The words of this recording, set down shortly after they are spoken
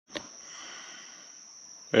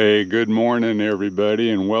Hey, good morning everybody,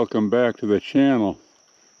 and welcome back to the channel.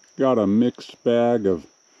 Got a mixed bag of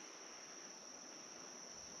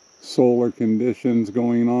solar conditions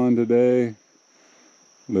going on today.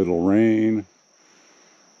 Little rain,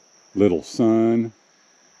 little sun.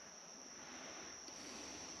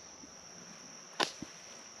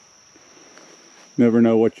 Never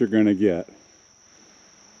know what you're gonna get.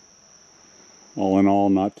 All in all,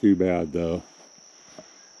 not too bad though.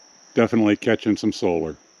 Definitely catching some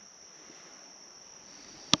solar.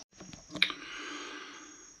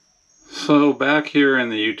 So back here in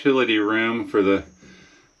the utility room for the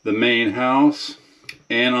main house,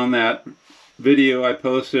 and on that video I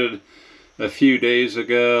posted a few days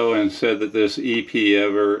ago and said that this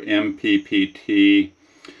EPEVER MPPT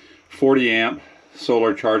 40 amp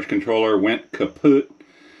solar charge controller went kaput,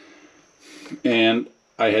 and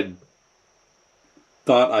I had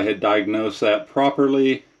thought I had diagnosed that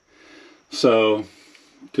properly. So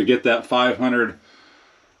to get that 500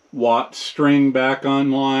 watt string back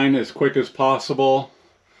online as quick as possible,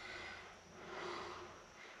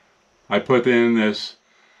 I put in this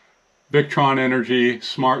Victron Energy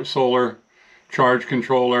Smart Solar Charge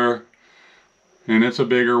Controller, and it's a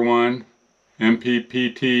bigger one,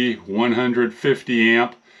 MPPT 150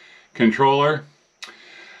 amp controller.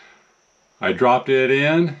 I dropped it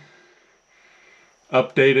in,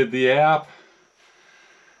 updated the app,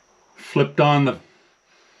 flipped on the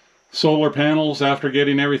solar panels after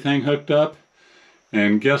getting everything hooked up,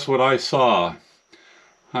 and guess what I saw?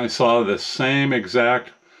 I saw the same exact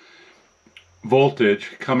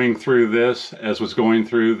voltage coming through this as was going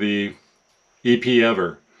through the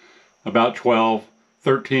EPEVER. About 12,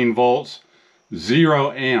 13 volts,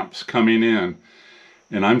 0 amps coming in.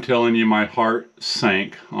 And I'm telling you, my heart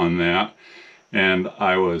sank on that. And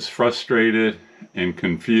I was frustrated and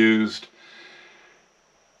confused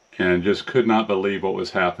and just could not believe what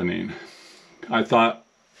was happening. I thought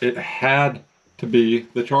it had to be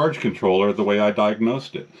the charge controller the way I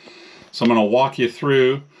diagnosed it. So I'm going to walk you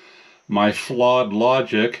through my flawed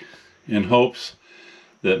logic in hopes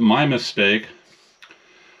that my mistake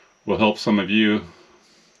will help some of you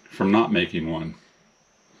from not making one.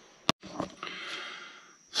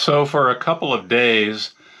 So for a couple of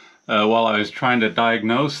days, while I was trying to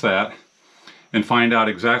diagnose that and find out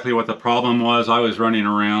exactly what the problem was, I was running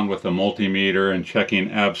around with a multimeter and checking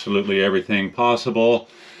absolutely everything possible.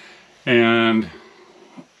 And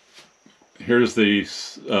here's the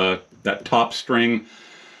that top string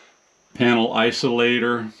panel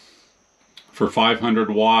isolator for 500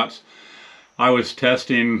 watts. I was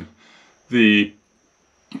testing the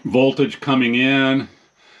voltage coming in,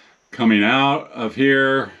 coming out of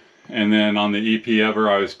here, and then on the EPEVER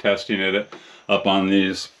I was testing it up on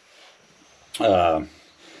these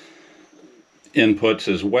inputs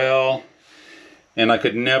as well, and I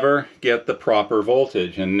could never get the proper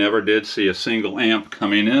voltage and never did see a single amp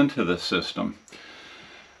coming into the system.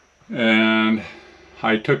 And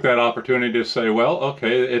I took that opportunity to say, well,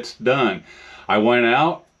 okay, it's done. I went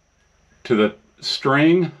out to the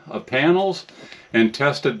string of panels and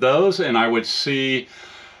tested those, and I would see,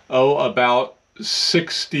 about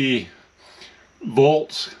 60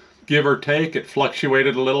 volts, give or take. It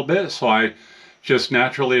fluctuated a little bit, so I just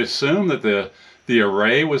naturally assumed that the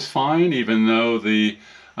array was fine, even though the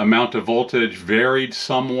amount of voltage varied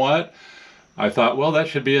somewhat. I thought, well, that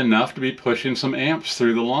should be enough to be pushing some amps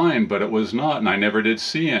through the line, but it was not, and I never did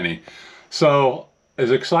see any. So as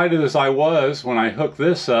excited as I was when I hooked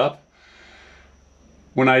this up,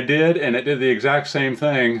 when I did, and it did the exact same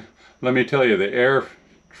thing, let me tell you, the air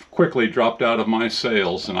quickly dropped out of my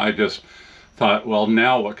sails, and I just thought, well,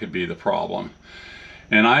 now what could be the problem?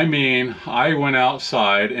 And I mean, I went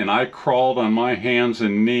outside and I crawled on my hands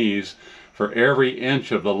and knees for every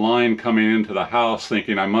inch of the line coming into the house,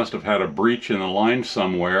 thinking I must have had a breach in the line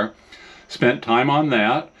somewhere. Spent time on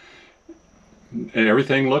that.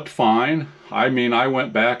 Everything looked fine. I mean, I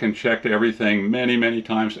went back and checked everything many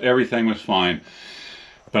times. Everything was fine.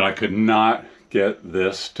 But I could not get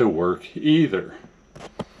this to work either.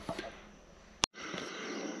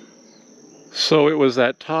 So it was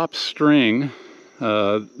that top string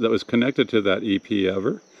that was connected to that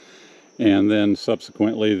EPEVER, and then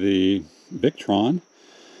subsequently the Victron.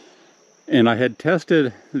 And I had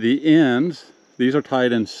tested the ends. These are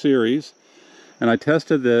tied in series. And I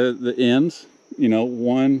tested the ends, you know,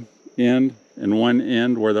 one end and one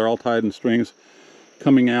end where they're all tied in strings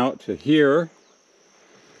coming out to here.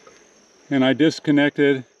 And I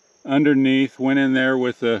disconnected underneath, went in there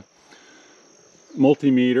with the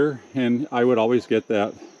multimeter, and I would always get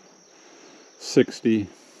that 60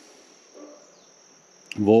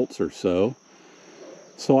 volts or so.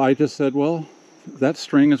 So I just said, well, that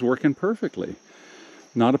string is working perfectly.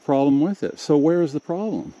 Not a problem with it. So where is the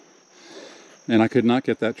problem? And I could not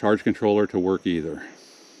get that charge controller to work either.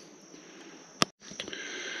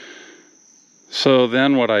 So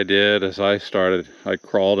then what I did is I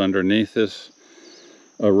crawled underneath this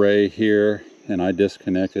array here, and I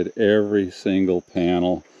disconnected every single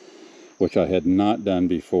panel, which I had not done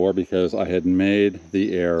before because I had made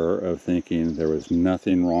the error of thinking there was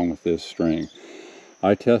nothing wrong with this string.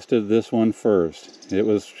 I tested this one first. It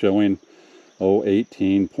was showing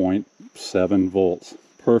 18.7 volts.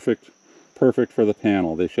 Perfect for the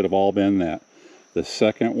panel. They should have all been that. The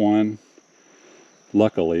second one,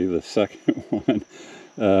 luckily, the second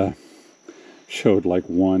one showed like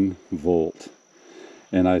 1 volt.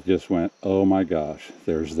 And I just went, oh my gosh,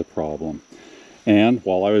 there's the problem. And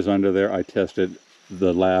while I was under there, I tested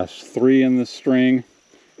the last 3 in the string.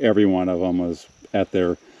 Every one of them was at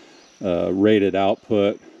their rated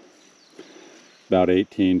output, about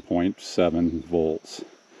 18.7 volts.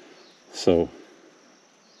 So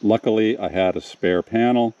luckily I had a spare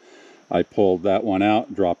panel. I pulled that one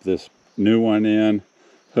out, dropped this new one in,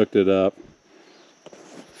 hooked it up,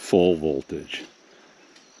 full voltage.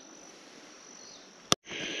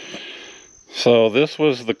 So this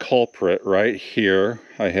was the culprit right here.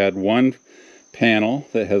 I had one panel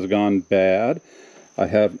that has gone bad.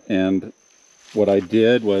 And what I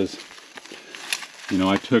did was,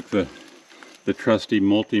 I took the trusty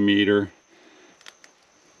multimeter,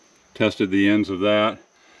 tested the ends of that.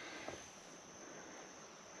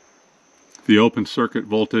 The open circuit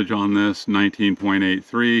voltage on this,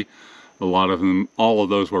 19.83. All of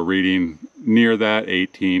those were reading near that,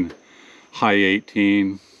 high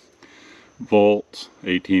 18 volts,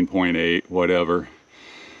 18.8, whatever.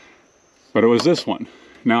 But it was this one.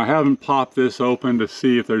 Now I haven't popped this open to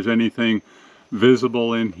see if there's anything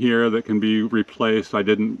visible in here that can be replaced. I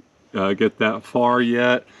didn't get that far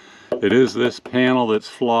yet. It is this panel that's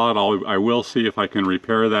flawed. I will see if I can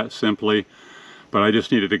repair that simply, but I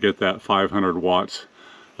just needed to get that 500 watts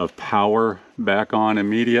of power back on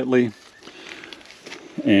immediately.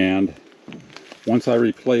 And once I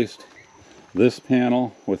replaced this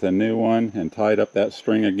panel with a new one and tied up that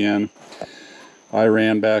string again, I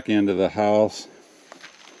ran back into the house,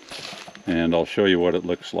 and I'll show you what it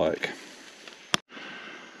looks like.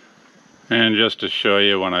 And just to show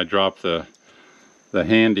you, when I dropped the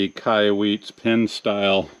handy Kaiweets pin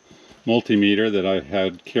style multimeter that I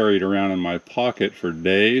had carried around in my pocket for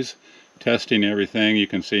days, testing everything, you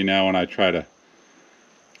can see now when I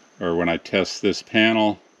test this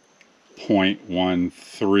panel,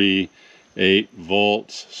 0.138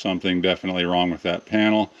 volts, something definitely wrong with that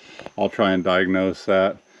panel. I'll try and diagnose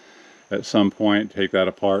that at some point, take that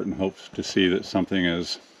apart, and hope to see that something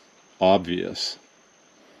is obvious.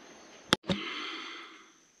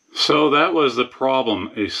 So that was the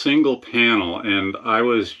problem, a single panel, and I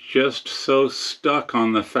was just so stuck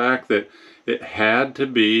on the fact that it had to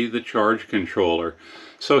be the charge controller.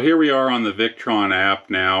 So here we are on the Victron app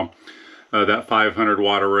now. That 500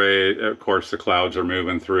 watt array, of course the clouds are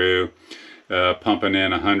moving through, pumping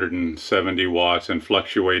in 170 watts and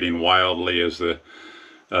fluctuating wildly as the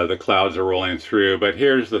clouds are rolling through. But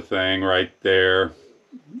here's the thing right there.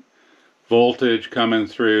 Voltage coming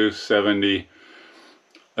through 70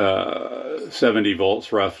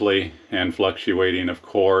 volts roughly, and fluctuating, of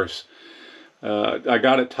course. I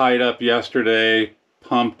got it tied up yesterday,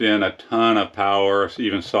 pumped in a ton of power,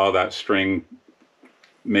 even saw that string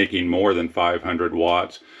making more than 500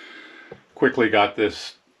 watts. Quickly got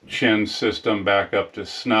this chin system back up to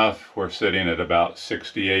snuff. We're sitting at about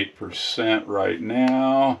 68% right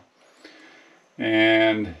now,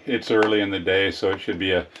 and it's early in the day, so it should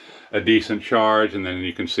be a decent charge. And then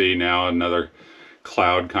you can see now another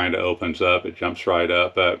cloud kind of opens up, it jumps right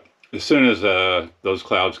up. But as soon as those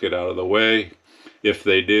clouds get out of the way, if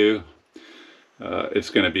they do,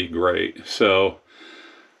 it's going to be great. So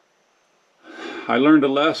I learned a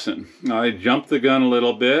lesson. I jumped the gun a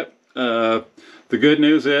little bit. The good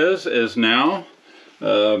news is now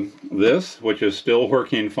this, which is still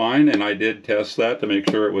working fine, and I did test that to make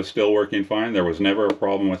sure it was still working fine. There was never a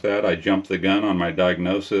problem with that. I jumped the gun on my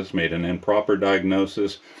diagnosis, made an improper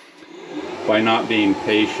diagnosis by not being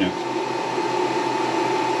patient.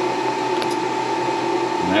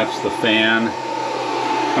 And that's the fan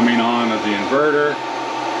coming on of the inverter.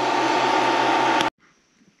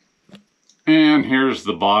 And here's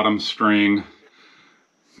the bottom string,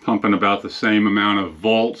 pumping about the same amount of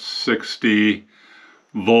volts, 60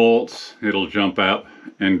 volts. It'll jump up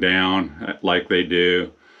and down like they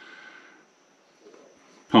do.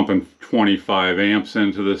 Pumping 25 amps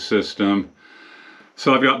into the system.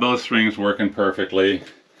 So I've got both strings working perfectly.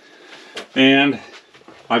 And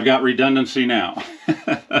I've got redundancy now.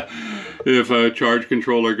 If a charge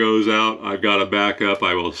controller goes out, I've got a backup.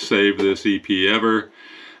 I will save this EPEVER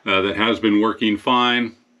that has been working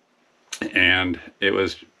fine. And it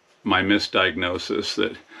was my misdiagnosis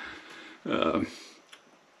that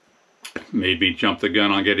made me jump the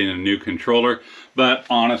gun on getting a new controller. But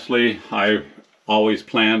honestly, I always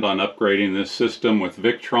planned on upgrading this system with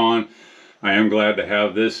Victron. I am glad to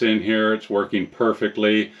have this in here. It's working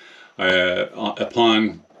perfectly.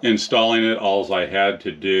 Upon installing it, all I had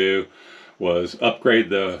to do was upgrade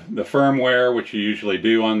the firmware, which you usually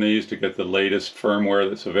do on these to get the latest firmware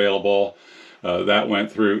that's available. That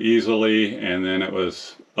went through easily, and then it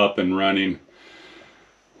was up and running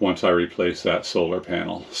once I replaced that solar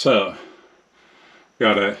panel. So,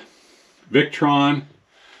 got a Victron,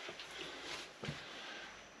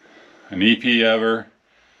 an EPEVER,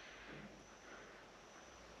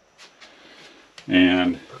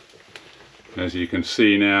 and as you can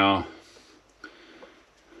see now,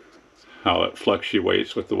 how it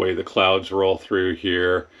fluctuates with the way the clouds roll through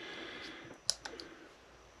here.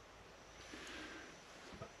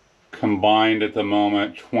 Combined at the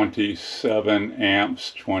moment, 27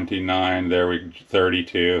 amps, 29, there we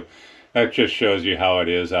 32. That just shows you how it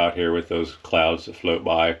is out here with those clouds that float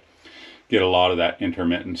by. Get a lot of that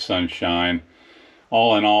intermittent sunshine.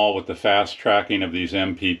 All in all, with the fast tracking of these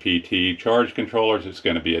MPPT charge controllers, it's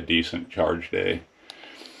going to be a decent charge day.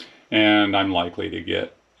 And I'm likely to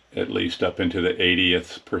get at least up into the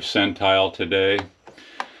 80th percentile today,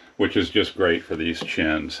 which is just great for these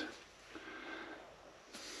chins.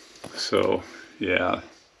 So, yeah,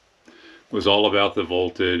 it was all about the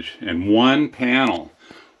voltage, and one panel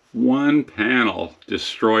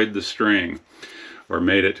destroyed the string, or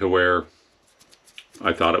made it to where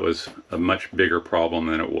I thought it was a much bigger problem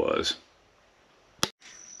than it was.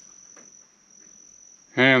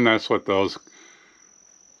 And that's what those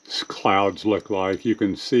clouds look like. You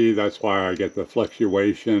can see that's why I get the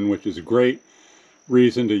fluctuation, which is a great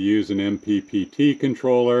reason to use an MPPT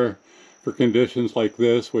controller for conditions like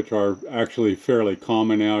this, which are actually fairly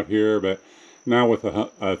common out here. But now with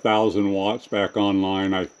 1,000 watts back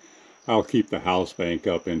online, I'll keep the house bank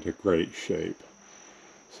up into great shape.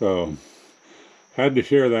 So, had to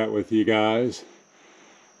share that with you guys.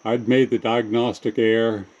 I'd made the diagnostic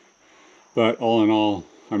error, but all in all,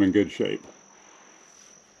 I'm in good shape.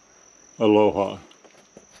 Aloha.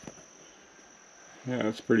 Yeah,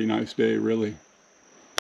 it's a pretty nice day, really.